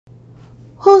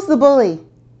Who's the bully?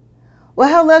 Well,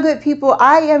 hello, good people.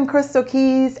 I am Crystal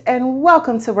Keys, and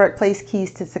welcome to Workplace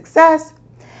Keys to Success,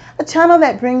 a channel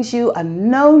that brings you a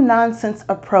no-nonsense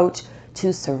approach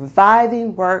to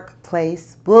surviving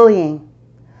workplace bullying.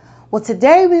 Well,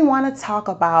 today we want to talk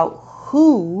about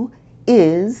who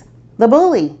is the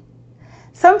bully.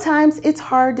 Sometimes it's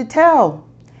hard to tell,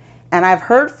 and I've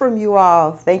heard from you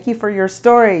all. Thank you for your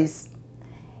stories.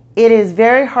 It is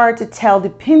very hard to tell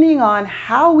depending on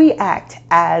how we act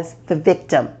as the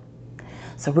victim.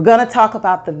 So we're going to talk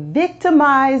about the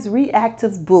victimized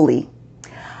reactive bully.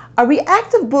 A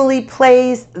reactive bully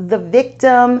plays the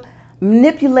victim,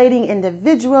 manipulating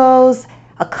individuals,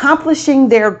 accomplishing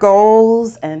their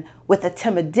goals, and with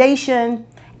intimidation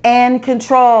and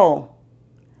control.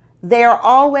 They are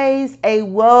always a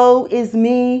woe is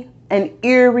me, an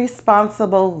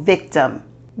irresponsible victim.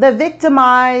 The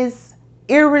victimized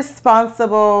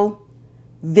irresponsible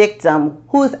victim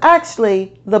who is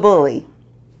actually the bully.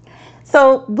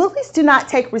 So bullies do not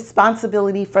take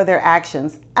responsibility for their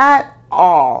actions at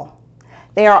all.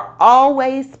 They are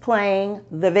always playing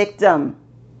the victim.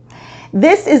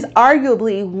 This is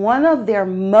arguably one of their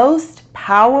most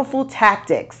powerful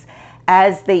tactics,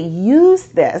 as they use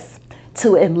this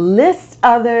to enlist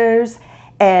others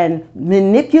and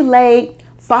manipulate,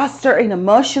 foster an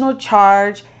emotional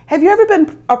charge. Have you ever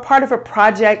been a part of a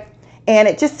project and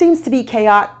it just seems to be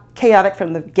chaotic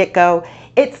from the get-go?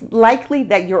 It's likely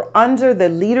that you're under the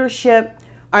leadership,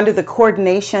 under the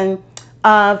coordination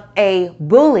of a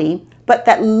bully, but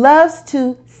that loves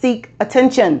to seek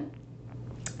attention.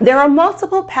 There are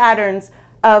multiple patterns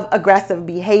of aggressive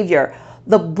behavior.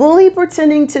 The bully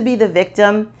pretending to be the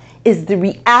victim is the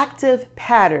reactive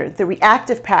pattern.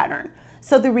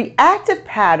 So the reactive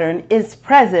pattern is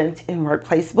present in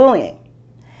workplace bullying.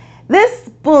 This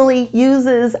bully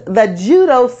uses the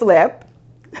judo flip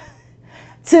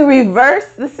to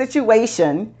reverse the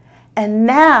situation, and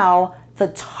now the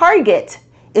target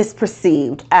is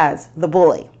perceived as the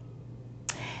bully.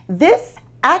 This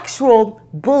actual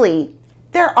bully,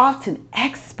 they're often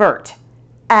expert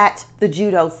at the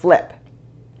judo flip.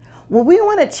 Well, we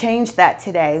want to change that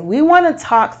today. We want to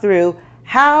talk through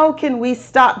how can we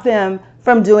stop them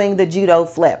from doing the judo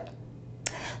flip.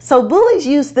 So bullies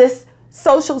use this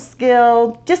social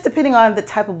skill, just depending on the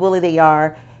type of bully they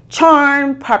are,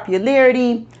 charm,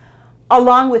 popularity,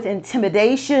 along with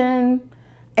intimidation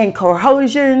and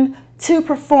coercion to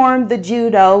perform the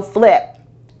judo flip.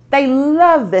 They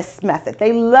love this method.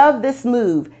 They love this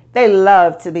move. They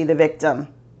love to be the victim.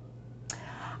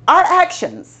 Our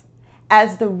actions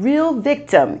as the real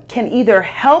victim can either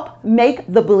help make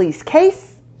the bully's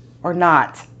case or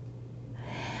not.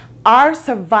 Our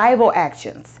survival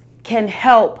actions can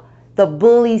help the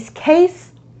bully's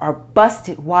case or bust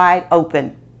it wide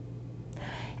open.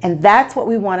 And that's what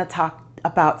we want to talk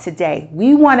about today.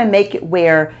 We want to make it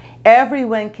where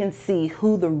everyone can see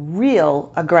who the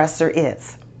real aggressor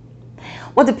is.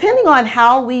 Well, depending on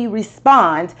how we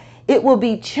respond, it will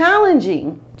be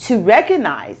challenging to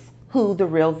recognize who the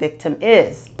real victim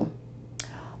is.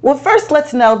 Well, first,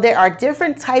 let's know there are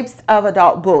different types of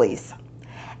adult bullies.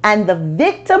 And the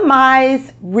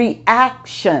victimized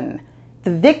reaction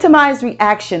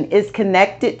is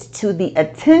connected to the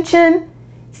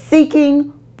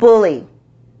attention-seeking bully.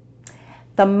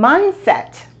 The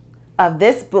mindset of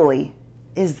this bully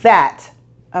is that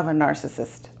of a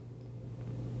narcissist.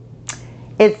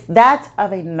 It's that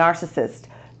of a narcissist,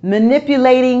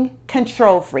 manipulating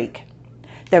control freak.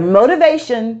 Their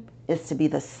motivation is to be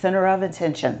the center of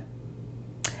attention.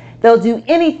 They'll do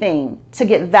anything to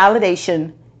get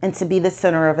validation and to be the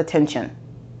center of attention.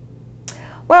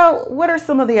 Well, what are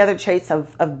some of the other traits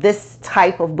of this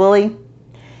type of bully?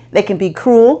 They can be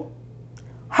cruel,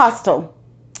 hostile,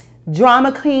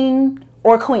 drama king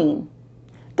or queen,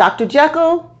 Dr.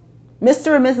 Jekyll,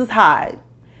 Mr. or Mrs. Hyde.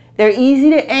 They're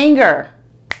easy to anger,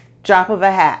 drop of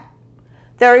a hat.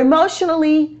 They're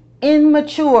emotionally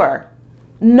immature,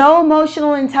 no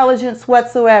emotional intelligence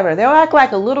whatsoever. They'll act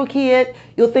like a little kid.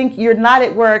 You'll think you're not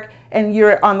at work and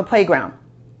you're on the playground.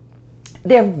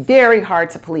 They're very hard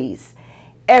to please.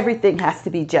 Everything has to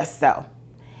be just so.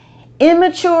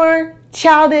 Immature,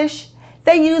 childish.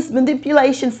 They use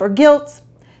manipulation for guilt.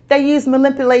 They use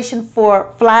manipulation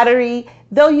for flattery.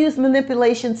 They'll use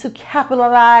manipulation to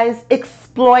capitalize,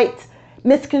 exploit,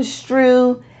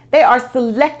 misconstrue. They are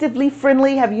selectively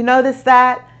friendly. Have you noticed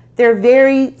that? They're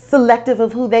very selective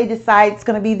of who they decide is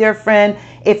going to be their friend.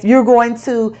 If you're going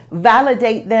to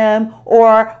validate them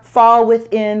or fall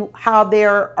within how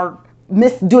they're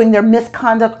doing their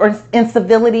misconduct or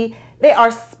incivility, they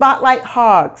are spotlight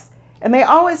hogs, and they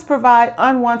always provide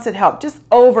unwanted help, just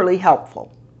overly helpful.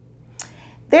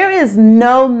 There is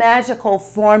no magical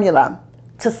formula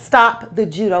to stop the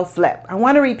judo flip. I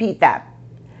want to repeat that.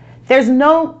 There's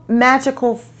no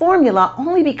magical formula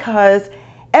only because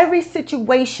every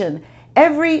situation,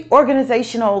 every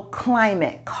organizational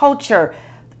climate, culture,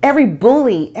 every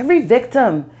bully, every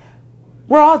victim,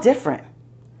 we're all different.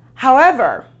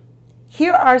 However,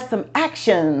 here are some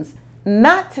actions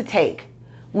not to take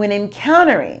when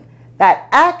encountering that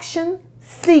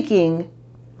action-seeking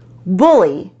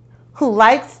bully who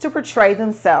likes to portray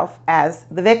themselves as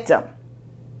the victim.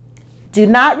 Do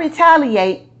not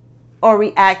retaliate or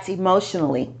react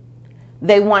emotionally.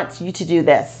 They want you to do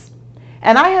this.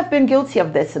 And I have been guilty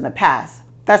of this in the past.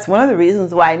 That's one of the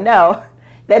reasons why I know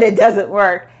that it doesn't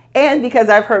work, and because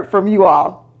I've heard from you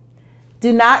all.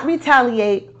 Do not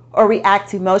retaliate or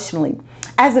react emotionally.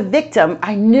 As a victim,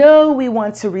 I know we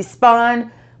want to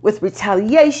respond with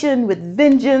retaliation, with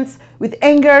vengeance, with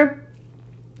anger,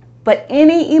 but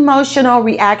any emotional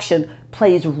reaction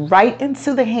plays right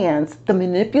into the hands, the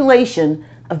manipulation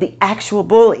of the actual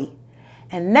bully.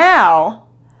 And now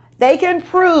they can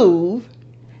prove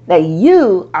that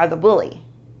you are the bully.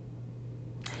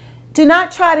 Do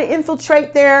not try to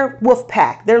infiltrate their wolf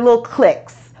pack, their little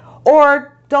cliques,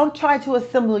 or don't try to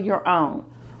assemble your own.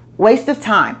 Waste of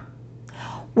time.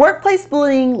 Workplace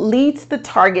bullying leads the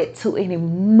target to an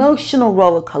emotional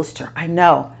roller coaster. I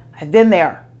know, I've been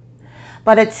there.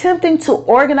 But attempting to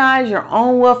organize your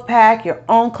own wolf pack, your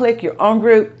own clique, your own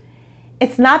group,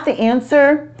 it's not the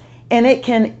answer. And it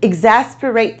can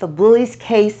exasperate the bully's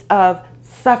case of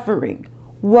suffering.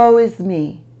 Woe is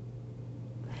me.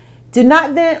 Do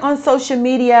not vent on social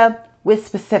media with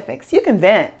specifics. You can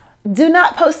vent. Do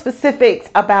not post specifics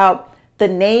about the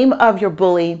name of your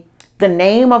bully, the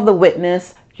name of the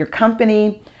witness, your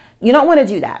company. You don't want to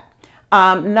do that.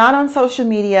 Not on social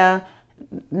media,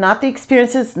 not the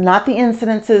experiences, not the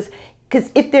incidences.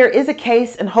 Because if there is a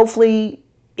case, and hopefully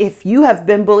if you have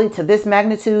been bullied to this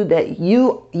magnitude that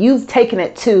you've taken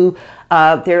it to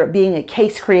there being a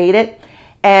case created,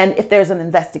 and if there's an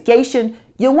investigation,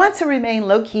 you'll want to remain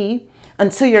low-key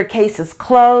until your case is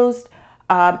closed.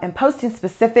 And posting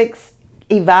specifics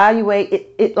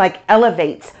it like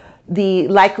elevates the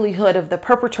likelihood of the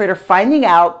perpetrator finding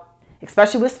out,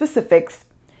 especially with specifics,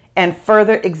 and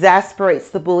further exasperates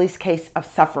the bully's case of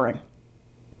suffering.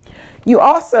 You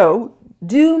also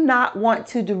do not want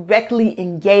to directly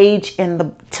engage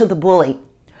to the bully.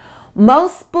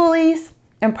 Most bullies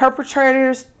and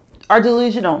perpetrators are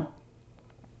delusional.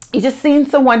 You just seen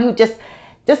someone who just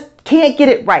can't get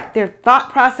it right. Their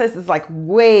thought process is like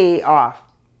way off.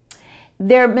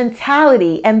 Their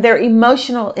mentality and their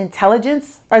emotional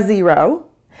intelligence are zero.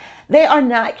 They are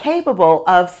not capable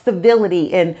of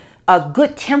civility and a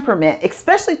good temperament,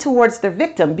 especially towards their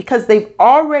victim, because they've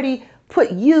already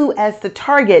put you as the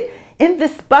target in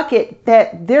this bucket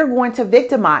that they're going to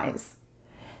victimize.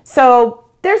 So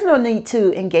there's no need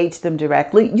to engage them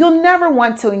directly. You'll never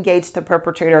want to engage the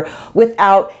perpetrator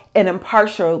without an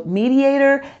impartial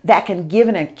mediator that can give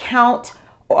an account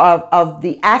of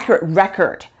the accurate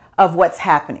record of what's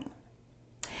happening.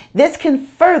 This can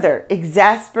further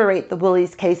exasperate the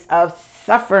bully's case of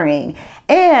suffering.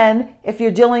 And if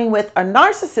you're dealing with a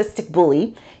narcissistic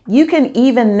bully, you can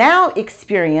even now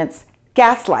experience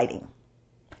gaslighting,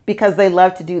 because they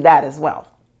love to do that as well.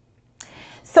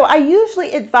 So I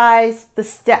usually advise the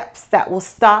steps that will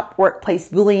stop workplace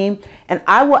bullying, and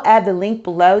I will add the link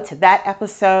below to that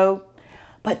episode.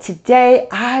 But today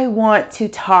I want to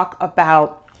talk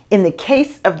about, in the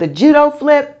case of the judo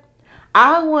flip,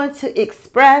 I want to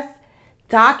express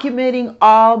documenting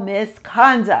all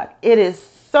misconduct. It is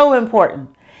so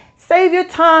important. Save your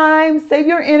time, save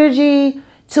your energy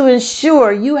to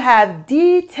ensure you have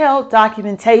detailed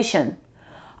documentation.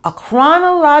 A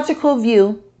chronological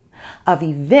view of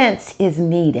events is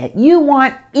needed. You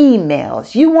want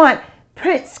emails, you want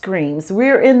print screens.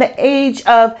 We're in the age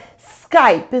of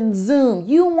Skype and Zoom.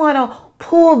 You want to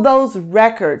pull those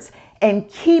records and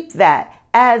keep that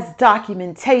as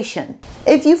documentation.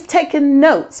 If you've taken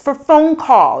notes for phone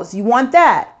calls, you want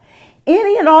that.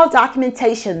 Any and all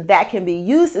documentation that can be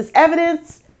used as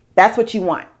evidence, that's what you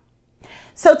want.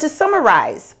 So to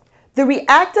summarize, the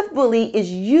reactive bully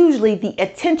is usually the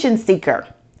attention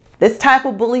seeker. This type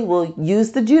of bully will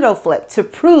use the judo flip to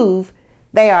prove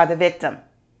they are the victim.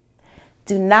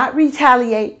 Do not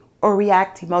retaliate or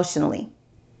react emotionally.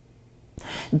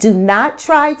 Do not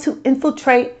try to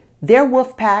infiltrate their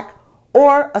wolf pack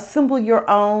or assemble your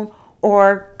own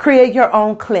or create your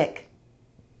own clique.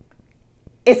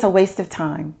 It's a waste of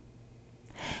time.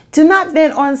 Do not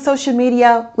vent on social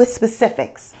media with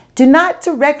specifics. Do not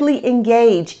directly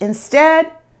engage.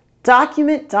 Instead,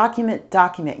 Document, document,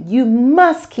 document. You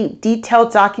must keep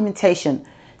detailed documentation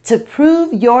to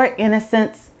prove your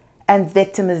innocence and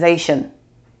victimization.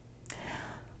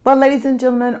 Well, ladies and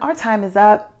gentlemen, our time is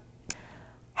up.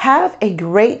 Have a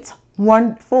great,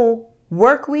 wonderful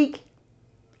work week,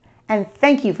 and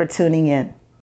thank you for tuning in.